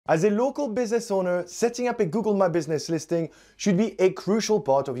As a local business owner, setting up a Google My Business listing should be a crucial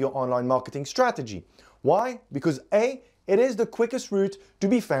part of your online marketing strategy. Why? Because A, it is the quickest route to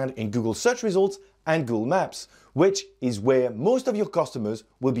be found in Google search results and Google Maps, which is where most of your customers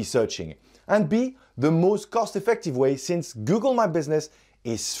will be searching. And B, the most cost-effective way, since Google My Business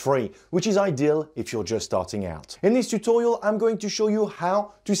is free, which is ideal if you're just starting out. In this tutorial, I'm going to show you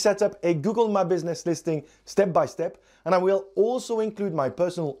how to set up a Google My Business listing step by step, and I will also include my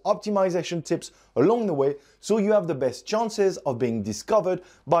personal optimization tips along the way, so you have the best chances of being discovered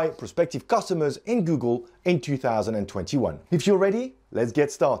by prospective customers in Google in 2021. If you're ready, let's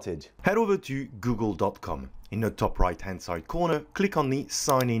get started. Head over to google.com. In the top right-hand side corner, click on the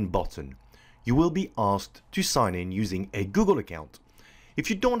Sign In button. You will be asked to sign in using a Google account. If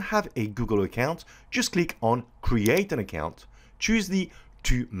you don't have a Google account, just click on Create an Account, choose the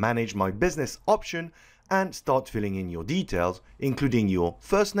To Manage My Business option, and start filling in your details, including your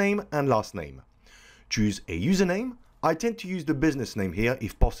first name and last name. Choose a username. I tend to use the business name here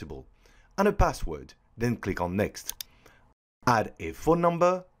if possible, and a password. Then click on Next. Add a phone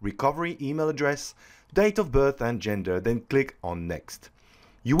number, recovery email address, date of birth and gender, then click on Next.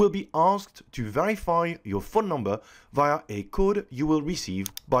 You will be asked to verify your phone number via a code you will receive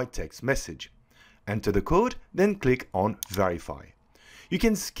by text message. Enter the code, then click on Verify. You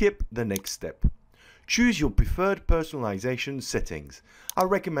can skip the next step. Choose your preferred personalization settings. I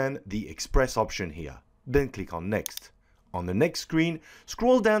recommend the Express option here. Then click on Next. On the next screen,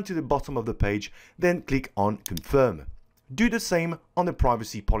 scroll down to the bottom of the page, then click on Confirm. Do the same on the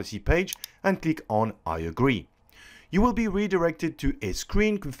Privacy Policy page and click on I agree. You will be redirected to a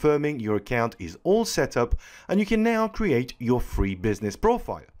screen confirming your account is all set up, and you can now create your free business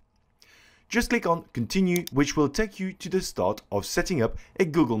profile. Just click on Continue, which will take you to the start of setting up a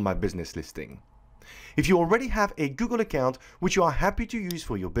Google My Business listing. If you already have a Google account which you are happy to use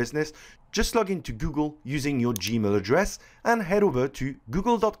for your business, just log into Google using your Gmail address and head over to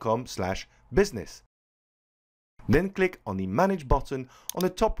google.com/business. Then click on the Manage button on the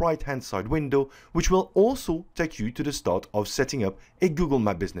top right-hand side window, which will also take you to the start of setting up a Google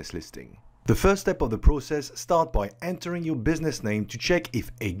My Business listing. The first step of the process starts by entering your business name to check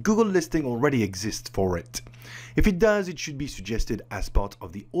if a Google listing already exists for it. If it does, it should be suggested as part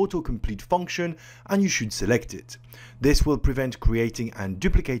of the autocomplete function, and you should select it. This will prevent creating and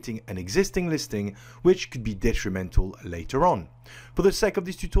duplicating an existing listing, which could be detrimental later on. For the sake of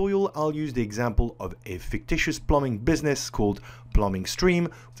this tutorial, I'll use the example of a fictitious plumbing business called Plumbing Stream,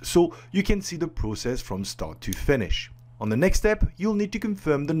 so you can see the process from start to finish. On the next step, you'll need to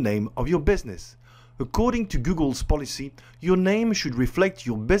confirm the name of your business. According to Google's policy, your name should reflect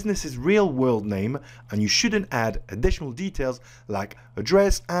your business's real-world name, and you shouldn't add additional details like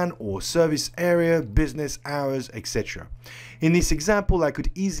address and/or service area, business hours, etc. In this example, I could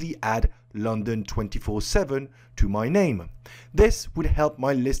easily add London 24/7 to my name. This would help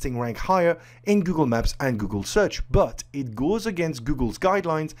my listing rank higher in Google Maps and Google Search, but it goes against Google's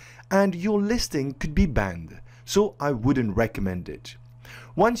guidelines and your listing could be banned. So I wouldn't recommend it.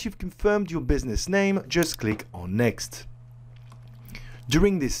 Once you've confirmed your business name, just click on Next.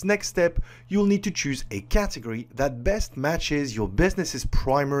 During this next step, you'll need to choose a category that best matches your business's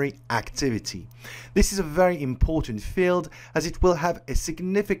primary activity. This is a very important field as it will have a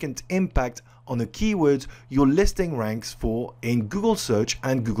significant impact on the keywords your listing ranks for in Google Search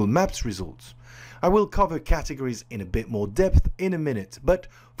and Google Maps results. I will cover categories in a bit more depth in a minute, but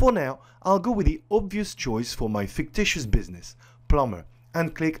for now, I'll go with the obvious choice for my fictitious business, plumber,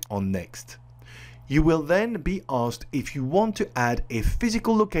 and click on Next. You will then be asked if you want to add a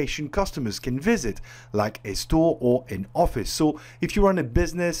physical location customers can visit, like a store or an office. So if you run a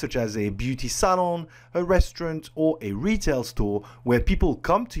business such as a beauty salon, a restaurant, or a retail store where people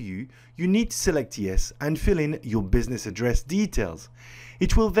come to you, you need to select yes and fill in your business address details.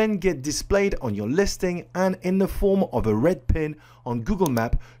 It will then get displayed on your listing and in the form of a red pin on Google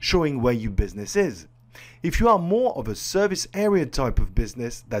Maps showing where your business is. If you are more of a service area type of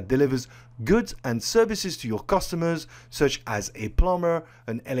business that delivers goods and services to your customers, such as a plumber,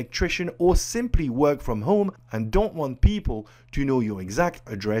 an electrician, or simply work from home and don't want people to know your exact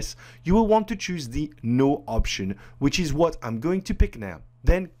address, you will want to choose the No option, which is what I'm going to pick now.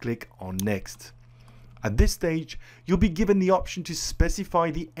 Then click on Next. At this stage, you'll be given the option to specify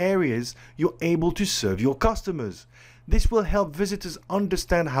the areas you're able to serve your customers. This will help visitors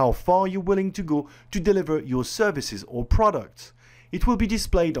understand how far you're willing to go to deliver your services or products. It will be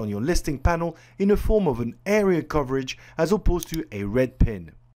displayed on your listing panel in the form of an area coverage as opposed to a red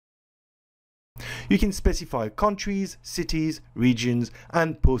pin. You can specify countries, cities, regions,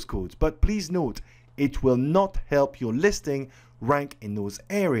 and postcodes, but please note, it will not help your listing rank in those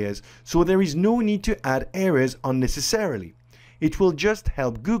areas, so there is no need to add areas unnecessarily. It will just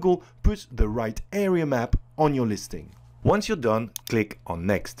help Google put the right area map on your listing. Once you're done, click on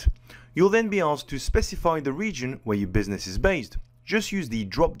Next. You'll then be asked to specify the region where your business is based. Just use the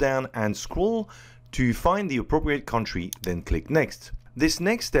drop down and scroll to find the appropriate country, then click Next. This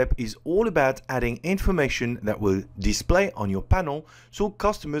next step is all about adding information that will display on your panel so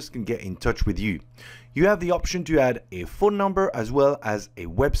customers can get in touch with you. You have the option to add a phone number as well as a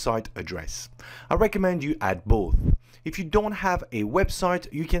website address. I recommend you add both. If you don't have a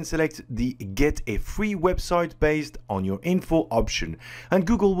website, you can select the Get a Free Website based on your info option, and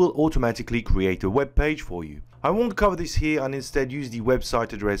Google will automatically create a web page for you. I won't cover this here and instead use the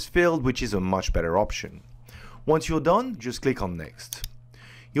website address field, which is a much better option. Once you're done, just click on Next.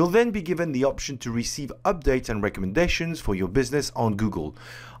 You'll then be given the option to receive updates and recommendations for your business on Google.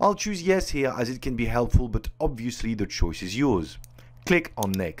 I'll choose Yes here as it can be helpful, but obviously the choice is yours. Click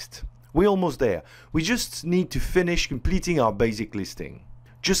on Next. We're almost there. We just need to finish completing our basic listing.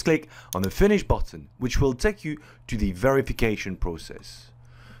 Just click on the Finish button, which will take you to the verification process.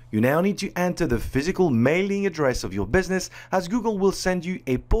 You now need to enter the physical mailing address of your business, as Google will send you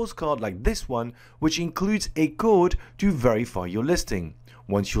a postcard like this one, which includes a code to verify your listing.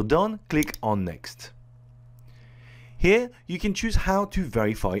 Once you're done, click on Next. Here, you can choose how to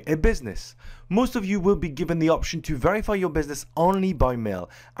verify a business. Most of you will be given the option to verify your business only by mail,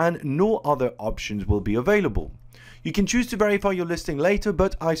 and no other options will be available. You can choose to verify your listing later,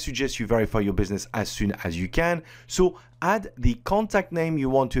 but I suggest you verify your business as soon as you can. So add the contact name you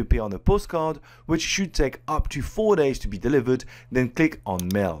want to appear on the postcard, which should take up to 4 days to be delivered, then click on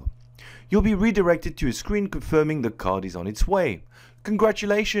Mail. You'll be redirected to a screen confirming the card is on its way.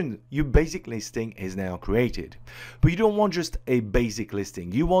 Congratulations, your basic listing is now created. But you don't want just a basic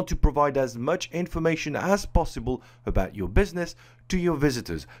listing. You want to provide as much information as possible about your business to your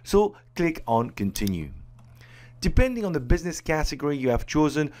visitors. So click on Continue. Depending on the business category you have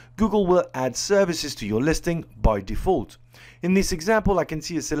chosen, Google will add services to your listing by default. In this example, I can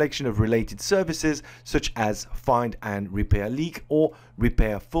see a selection of related services such as find and repair leak or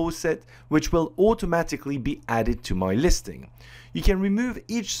repair faucet, which will automatically be added to my listing. You can remove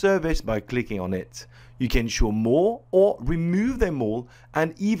each service by clicking on it. You can show more or remove them all,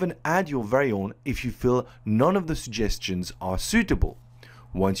 and even add your very own if you feel none of the suggestions are suitable.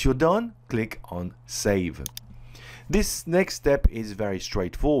 Once you're done, click on Save. This next step is very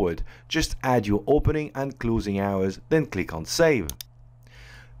straightforward. Just add your opening and closing hours, then click on Save.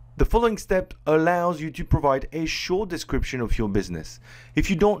 The following step allows you to provide a short description of your business. If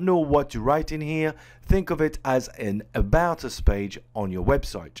you don't know what to write in here, think of it as an About Us page on your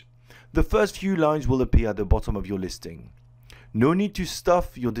website. The first few lines will appear at the bottom of your listing. No need to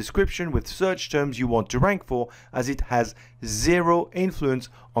stuff your description with search terms you want to rank for, as it has zero influence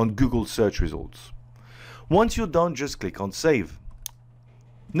on Google search results. Once you're done, just click on Save.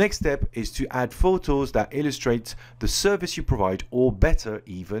 Next step is to add photos that illustrate the service you provide, or better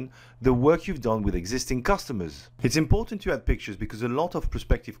even, the work you've done with existing customers. It's important to add pictures because a lot of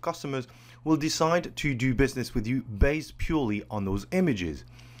prospective customers will decide to do business with you based purely on those images.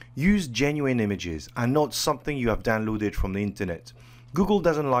 Use genuine images and not something you have downloaded from the internet. Google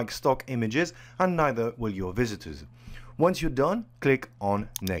doesn't like stock images, and neither will your visitors. Once you're done, click on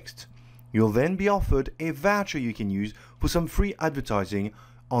Next. You'll then be offered a voucher you can use for some free advertising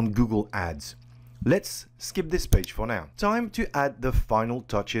on Google Ads. Let's skip this page for now. Time to add the final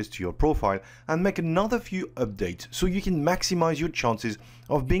touches to your profile and make another few updates so you can maximize your chances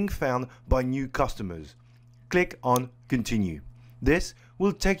of being found by new customers. Click on Continue. This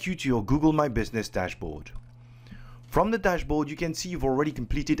will take you to your Google My Business dashboard. From the dashboard, you can see you've already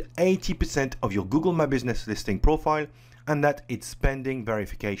completed 80% of your Google My Business listing profile and that it's pending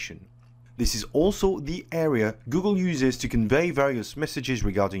verification. This is also the area Google uses to convey various messages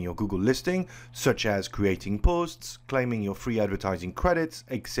regarding your Google listing, such as creating posts, claiming your free advertising credits,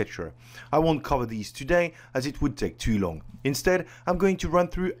 etc. I won't cover these today as it would take too long. Instead, I'm going to run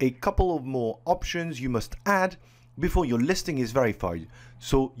through a couple of more options you must add before your listing is verified,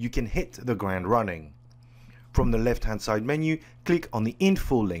 so you can hit the ground running. From the left-hand side menu, click on the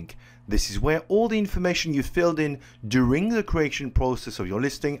Info link. This is where all the information you filled in during the creation process of your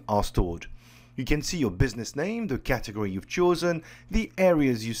listing are stored. You can see your business name, the category you've chosen, the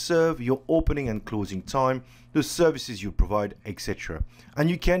areas you serve, your opening and closing time, the services you provide, etc. And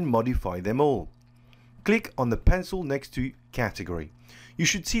you can modify them all. Click on the pencil next to Category. You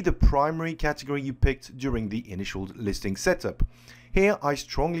should see the primary category you picked during the initial listing setup. Here I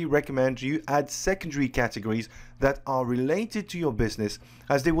strongly recommend you add secondary categories that are related to your business,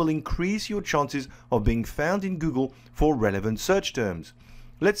 as they will increase your chances of being found in Google for relevant search terms.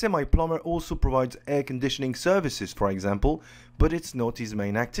 Let's say my plumber also provides air conditioning services, for example, but it's not his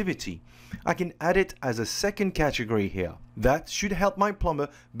main activity. I can add it as a second category here. That should help my plumber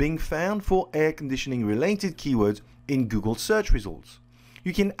being found for air conditioning related keywords in Google search results.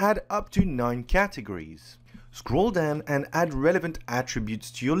 You can add up to 9 categories. Scroll down and add relevant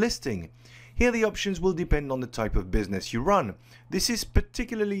attributes to your listing. Here the options will depend on the type of business you run. This is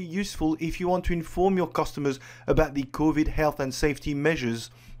particularly useful if you want to inform your customers about the COVID health and safety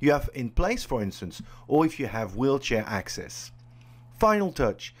measures you have in place, for instance, or if you have wheelchair access. Final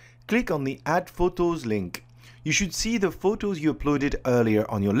touch. Click on the Add Photos link. You should see the photos you uploaded earlier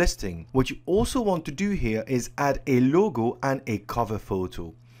on your listing. What you also want to do here is add a logo and a cover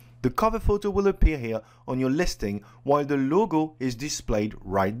photo. The cover photo will appear here on your listing while the logo is displayed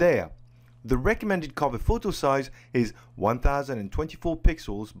right there. The recommended cover photo size is 1024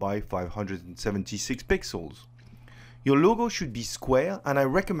 pixels by 576 pixels. Your logo should be square, and I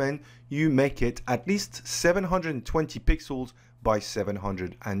recommend you make it at least 720 pixels by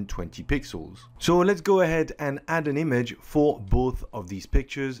 720 pixels. So let's go ahead and add an image for both of these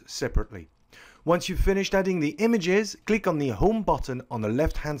pictures separately. Once you've finished adding the images, click on the Home button on the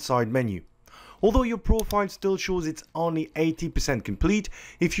left-hand side menu. Although your profile still shows it's only 80% complete,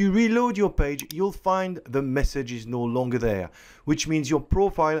 if you reload your page, you'll find the message is no longer there, which means your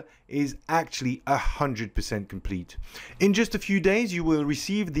profile is actually 100% complete. In just a few days, you will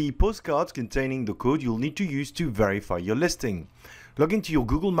receive the postcards containing the code you'll need to use to verify your listing. Log into your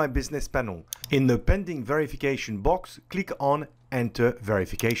Google My Business panel. In the pending verification box, click on Enter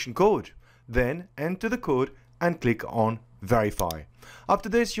Verification Code. Then enter the code and click on Verify. After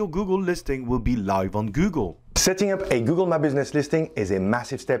this, your Google listing will be live on Google. Setting up a Google My Business listing is a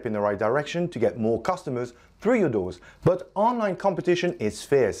massive step in the right direction to get more customers through your doors, but online competition is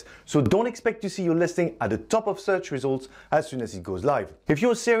fierce, so don't expect to see your listing at the top of search results as soon as it goes live. If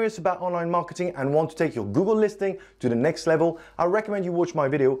you're serious about online marketing and want to take your Google listing to the next level, I recommend you watch my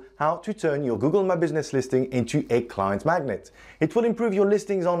video how to turn your Google My Business listing into a client magnet. It will improve your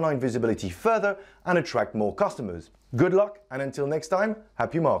listing's online visibility further and attract more customers. Good luck, and until next time,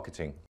 happy marketing.